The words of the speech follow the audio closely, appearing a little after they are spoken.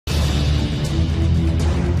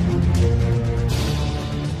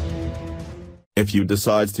if you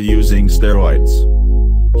decide to using steroids.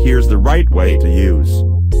 Here's the right way to use.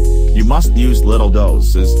 You must use little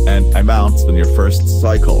doses and amounts in your first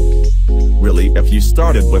cycle. Really, if you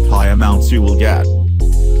started with high amounts you will get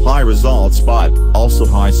high results but also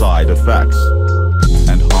high side effects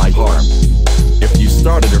and high harm. If you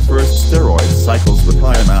started your first steroid cycles with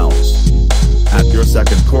high amounts, at your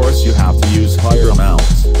second course you have to use higher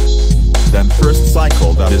amounts than first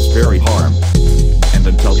cycle, that is very harm. And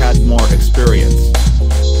until you had more experience,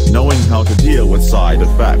 knowing how to deal with side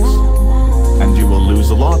effects, and you will lose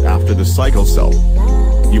a lot after the cycle, so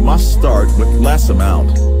you must start with less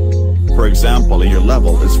amount. For example, your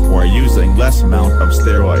level is for using less amount of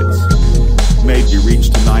steroids. Maybe you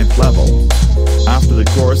reached to 9th level. After the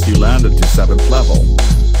course you landed to 7th level.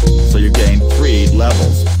 So you gained 3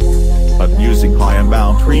 levels. But using high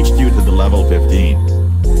amount reached you to the level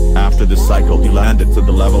 15. After the cycle you landed to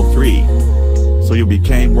the level 3. So you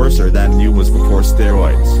became worser than you was before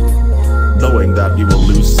steroids. Knowing that you will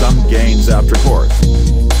lose some gains after course,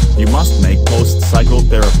 you must make post-cycle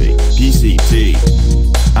therapy, PCT,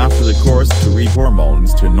 after the course to read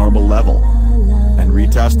hormones to normal level, and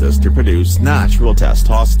retest this to produce natural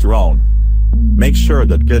testosterone. Make sure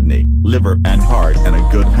that kidney, liver and heart are in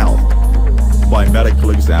good health by medical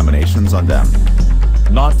examinations on them.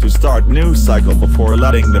 Not to start new cycle before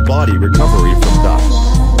letting the body recovery from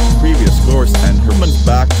the previous course and hormones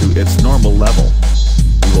back to its normal level.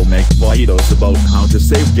 We will make videos about how to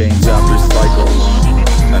save gains after cycle,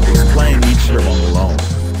 and explain each hormone alone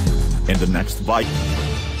in the next video.